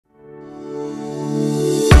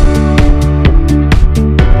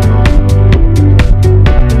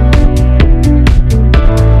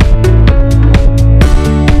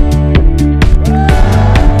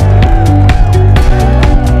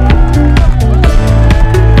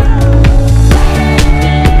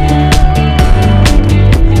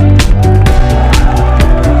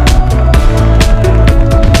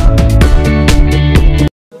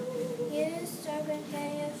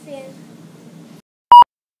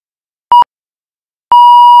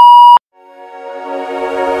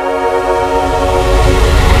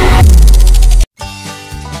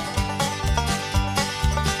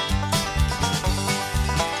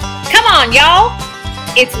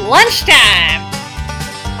it's lunchtime.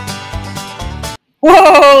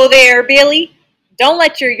 Whoa there, Billy. Don't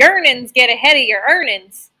let your yearnings get ahead of your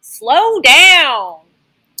earnings. Slow down.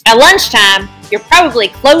 At lunchtime, you're probably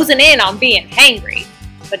closing in on being hangry.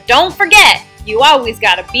 But don't forget, you always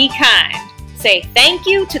gotta be kind. Say thank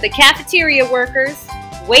you to the cafeteria workers,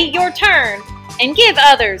 wait your turn, and give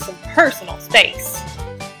others some personal space.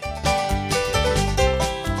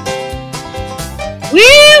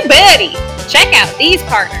 Woo, buddy! Check out these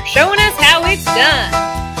partners showing us how it's done.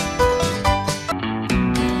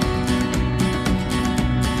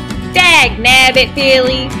 Dag nabbit,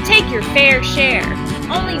 Billy. Take your fair share.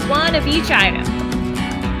 Only one of each item.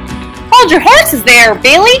 Hold your horses there,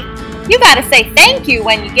 Billy. You gotta say thank you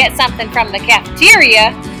when you get something from the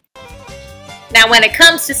cafeteria. Now when it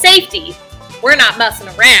comes to safety, we're not messing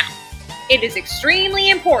around. It is extremely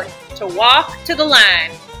important to walk to the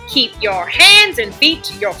line. Keep your hands and feet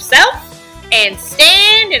to yourself and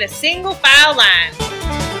stand in a single file line.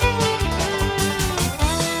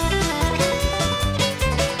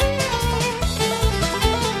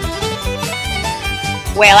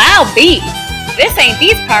 Well, I'll be. This ain't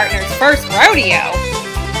these partners' first rodeo.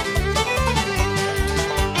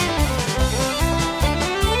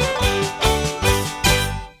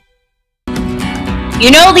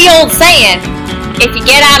 You know the old saying, if you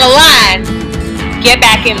get out of line, get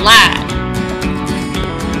back in line.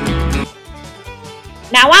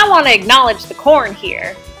 Now I want to acknowledge the corn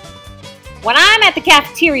here. When I'm at the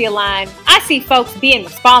cafeteria line, I see folks being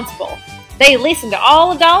responsible. They listen to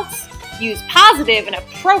all adults, use positive and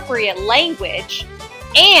appropriate language,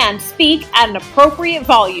 and speak at an appropriate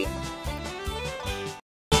volume.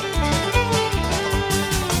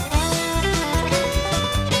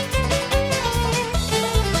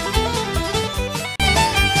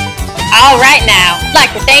 All right now, I'd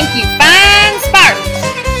like to thank you fine Spartans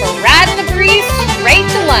for riding the breeze straight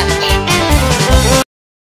to lunch.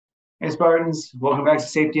 Hey Spartans, welcome back to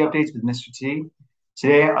Safety Updates with Mr. T.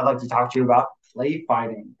 Today I'd like to talk to you about play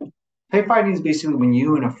fighting. Play fighting is basically when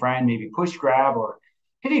you and a friend maybe push, grab, or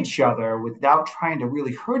hit each other without trying to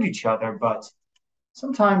really hurt each other, but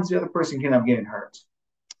sometimes the other person can end up getting hurt.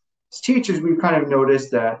 As teachers, we've kind of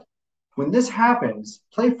noticed that when this happens,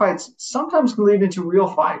 play fights sometimes can lead into real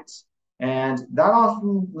fights, and that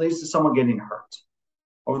often leads to someone getting hurt.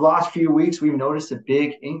 Over the last few weeks, we've noticed a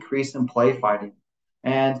big increase in play fighting,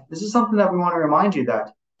 and this is something that we want to remind you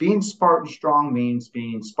that being Spartan strong means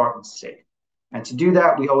being Spartan safe. And to do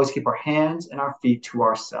that, we always keep our hands and our feet to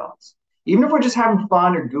ourselves. Even if we're just having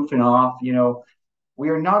fun or goofing off, we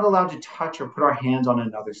are not allowed to touch or put our hands on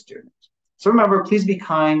another student. So remember, please be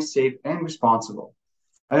kind, safe, and responsible.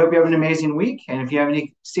 I hope you have an amazing week. And if you have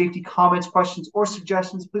any safety comments, questions, or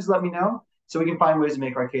suggestions, please let me know so we can find ways to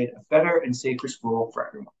make Arcade a better and safer school for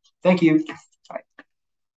everyone. Thank you. Bye.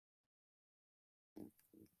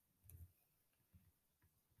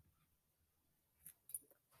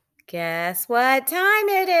 Guess what time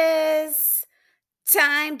it is?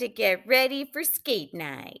 Time to get ready for skate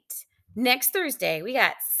night. Next Thursday, we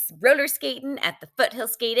got roller skating at the Foothill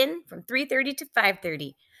Skate-In from 3:30 to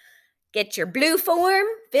 5:30. Get your blue form,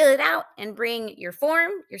 fill it out, and bring your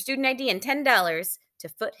form, your student ID, and $10 to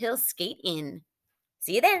Foothill Skate-In.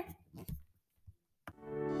 See you there.